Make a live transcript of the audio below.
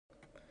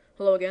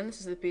Hello again, this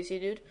is the PC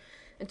Dude,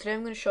 and today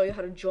I'm going to show you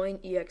how to join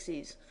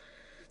exes.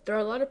 There are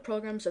a lot of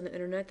programs on the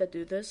internet that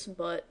do this,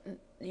 but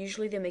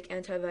usually they make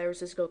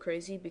antiviruses go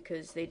crazy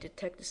because they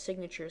detect the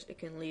signatures it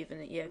can leave in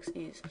the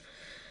exes.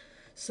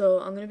 So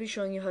I'm going to be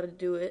showing you how to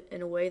do it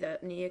in a way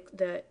that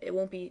it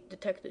won't be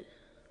detected.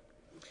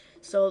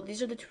 So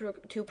these are the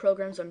two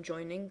programs I'm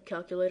joining,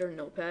 Calculator and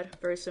Notepad.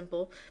 Very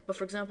simple, but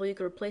for example you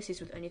could replace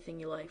these with anything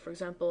you like. For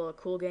example, a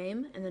cool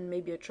game, and then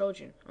maybe a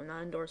Trojan. I'm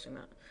not endorsing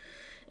that.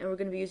 And we're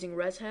going to be using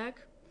ResHack,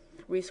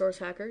 Resource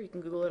Hacker, you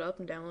can Google it up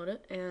and download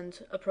it, and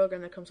a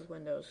program that comes with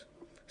Windows.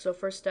 So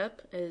first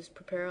step is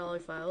prepare all your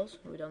files.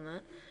 We've done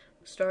that.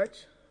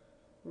 Start,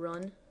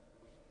 run,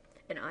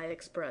 and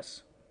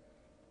iExpress.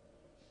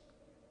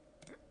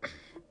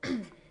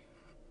 We're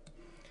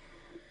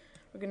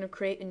going to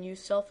create a new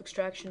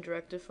self-extraction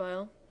directive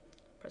file.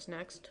 Press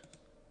next.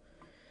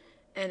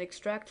 And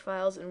extract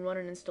files and run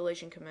an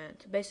installation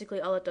command. Basically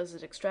all it does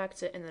is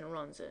extracts it and then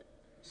runs it.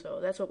 So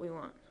that's what we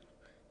want.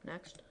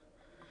 Next.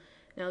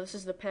 Now this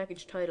is the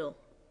package title.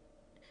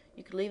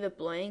 You could leave it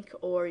blank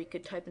or you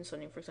could type in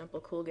something, for example,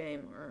 cool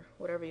game or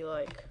whatever you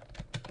like.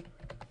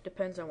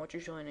 Depends on what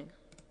you're joining.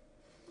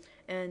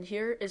 And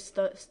here is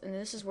and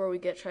this is where we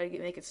try to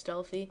make it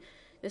stealthy.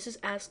 This is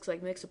asks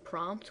makes a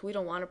prompt. We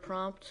don't want a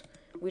prompt.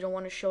 We don't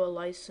want to show a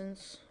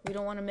license. We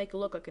don't want to make it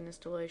look like an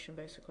installation,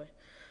 basically.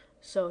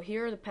 So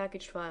here are the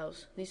packaged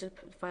files. These are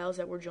the files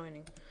that we're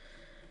joining.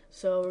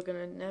 So we're going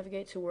to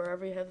navigate to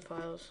wherever you have the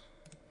files.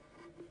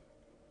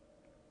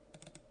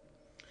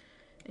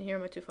 And here are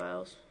my two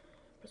files.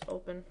 Press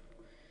open.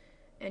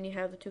 And you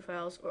have the two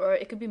files. Or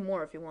it could be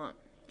more if you want.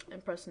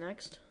 And press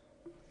next.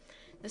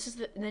 And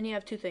then you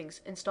have two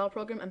things, install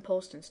program and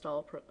post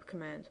install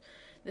command.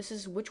 This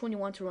is which one you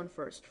want to run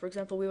first. For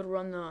example, we would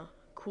run the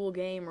cool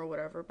game or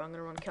whatever, but I'm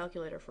going to run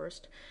calculator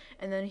first.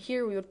 And then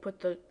here we would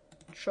put the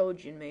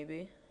Trojan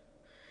maybe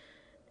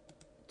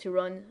to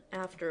run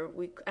after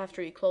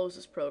you close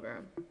this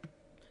program.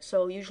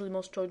 So usually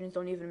most Trojans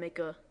don't even make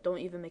a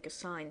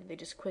sign. They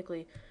just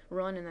quickly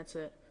run and that's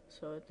it.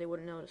 So they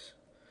wouldn't notice.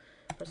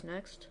 Press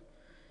next.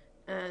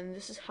 And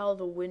this is how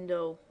the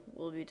window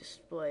will be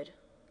displayed.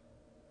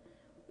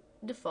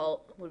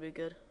 Default would be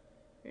good.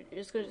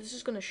 It's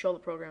just going to show the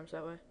programs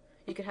that way.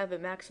 You could have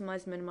it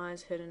maximized,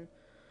 minimized, hidden.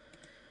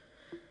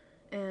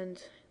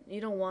 And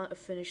you don't want a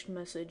finished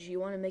message. You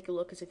want to make it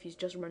look as if he's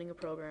just running a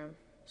program.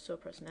 So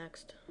press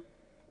next.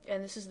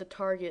 And this is the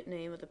target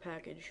name of the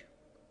package.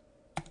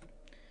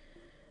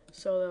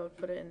 So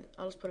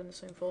I'll just put it in the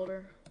same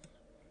folder.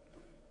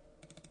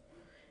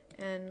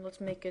 And let's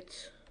make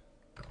it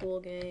cool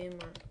game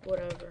or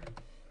whatever.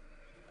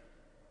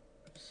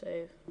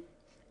 Save.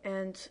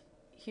 And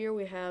here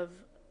we have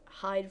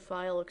hide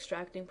file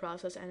extracting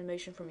process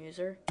animation from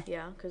user.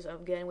 Yeah, because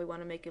again we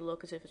want to make it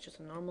look as if it's just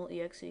a normal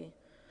exe.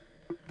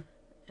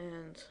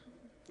 And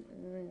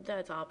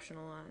that's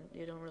optional.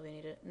 You don't really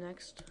need it.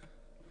 Next.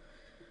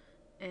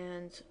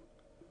 And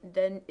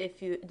then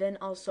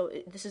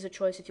this is a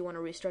choice if you want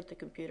to restart the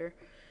computer.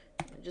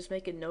 Just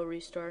make it no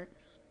restart.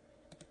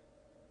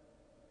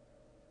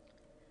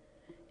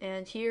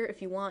 And here,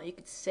 if you want, you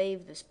could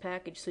save this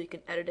package so you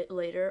can edit it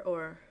later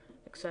or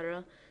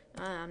etc.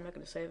 I'm not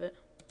going to save it.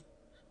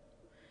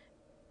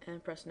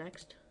 And press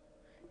next.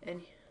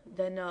 And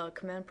then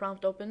command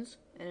prompt opens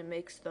and it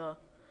makes the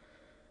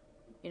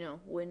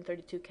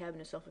Win32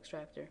 cabinet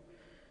self-extractor.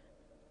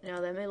 Now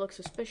that may look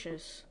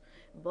suspicious,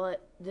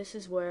 but this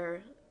is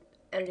where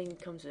editing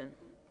comes in.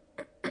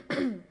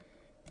 We're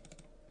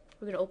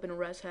going to open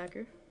Resource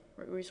Hacker.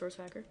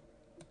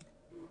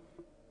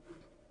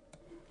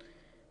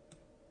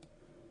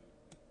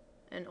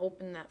 And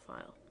open that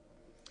file.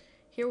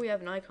 Here we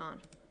have an icon.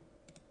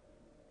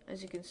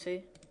 As you can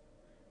see,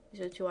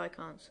 these are the two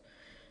icons.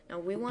 Now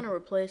we want to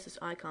replace this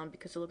icon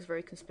because it looks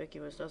very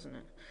conspicuous, doesn't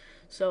it?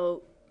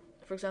 So,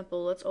 for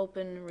example, let's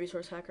open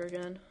Resource Hacker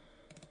again.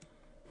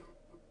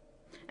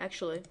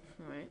 Actually,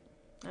 alright,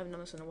 I haven't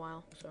done this in a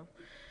while, so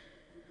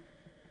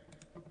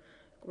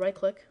right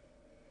click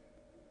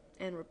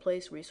and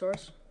replace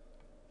resource.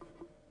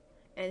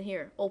 And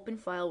here, open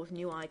file with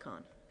new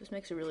icon. This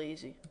makes it really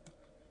easy.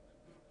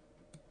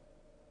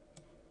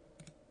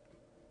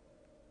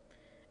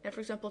 And for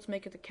example, let's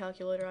make it the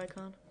calculator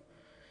icon.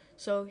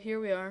 So here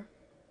we are,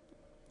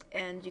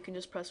 and you can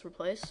just press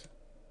replace.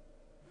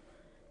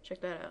 Check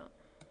that out.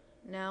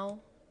 Now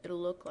it'll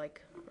look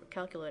like a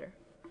calculator.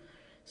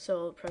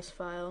 So press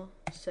file,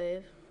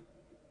 save,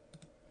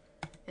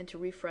 and to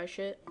refresh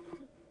it,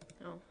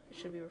 it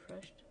should be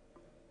refreshed.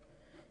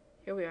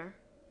 Here we are.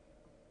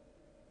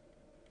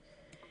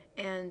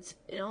 And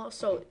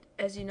also,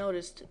 as you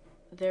noticed,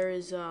 there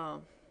is a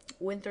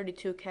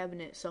Win32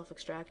 cabinet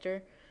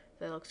self-extractor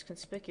that looks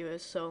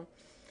conspicuous, so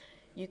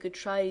you could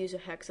try to use a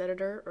hex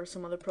editor or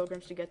some other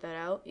programs to get that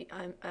out.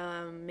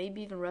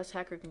 Maybe even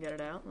ResHacker can get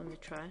it out. Let me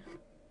try.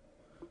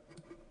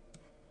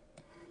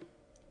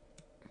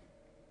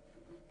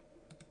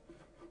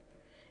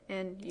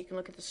 And you can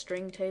look at the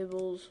string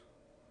tables.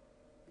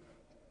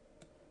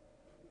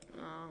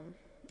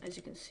 As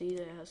you can see,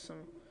 it has some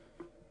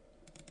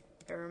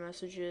error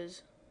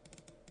messages.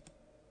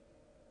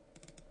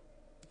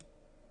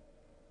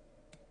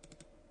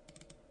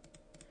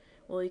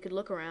 Well, you could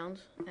look around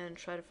and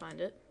try to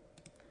find it.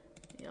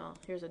 You know,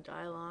 here's a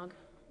dialogue.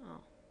 Oh,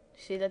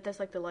 see that?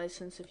 That's like the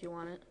license if you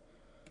want it.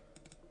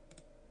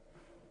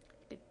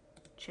 You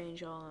could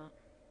change all that.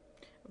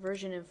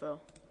 Version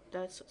info.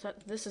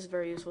 This is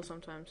very useful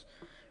sometimes.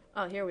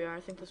 Oh, here we are.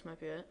 I think this might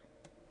be it.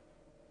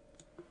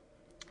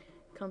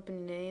 Company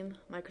name,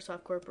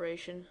 Microsoft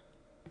Corporation.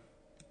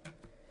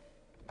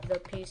 The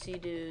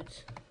PC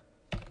dudes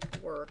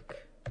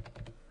work.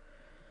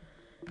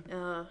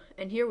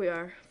 And here we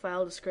are,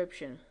 file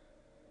description.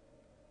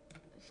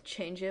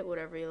 Change it,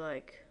 whatever you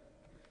like.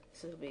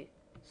 This will be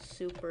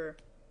super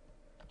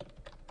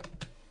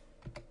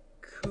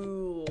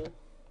cool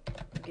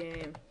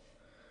game.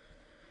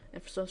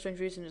 And for some strange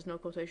reason, there's no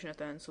quotation at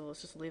the end, so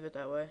let's just leave it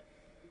that way.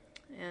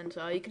 And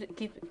you could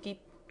keep,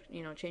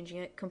 you know, changing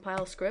it.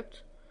 Compile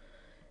script.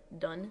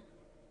 Done.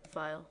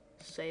 File.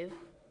 Save.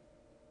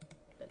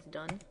 That's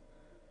done.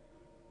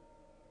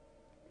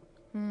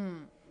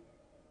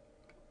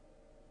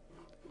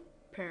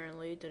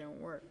 Apparently it didn't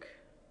work.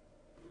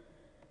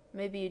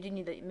 Maybe you do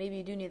need that. Maybe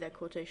you do need that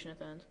quotation at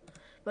the end.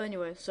 But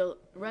anyway, so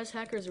Res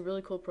Hacker is a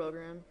really cool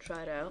program.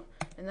 Try it out.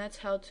 And that's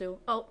how to.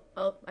 Oh!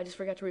 I just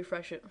forgot to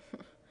refresh it.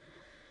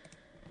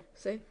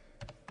 See?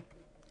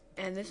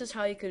 And this is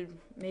how you could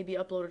maybe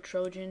upload a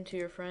Trojan to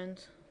your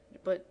friends.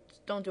 But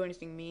don't do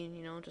anything mean,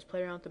 you know. Just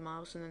play around with the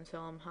mouse and then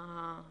tell them,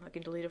 haha, I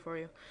can delete it for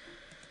you.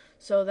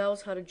 So that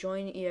was how to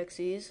join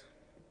exes.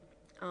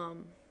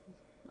 I'm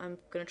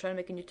gonna try to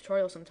make a new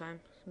tutorial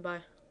sometime.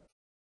 Bye.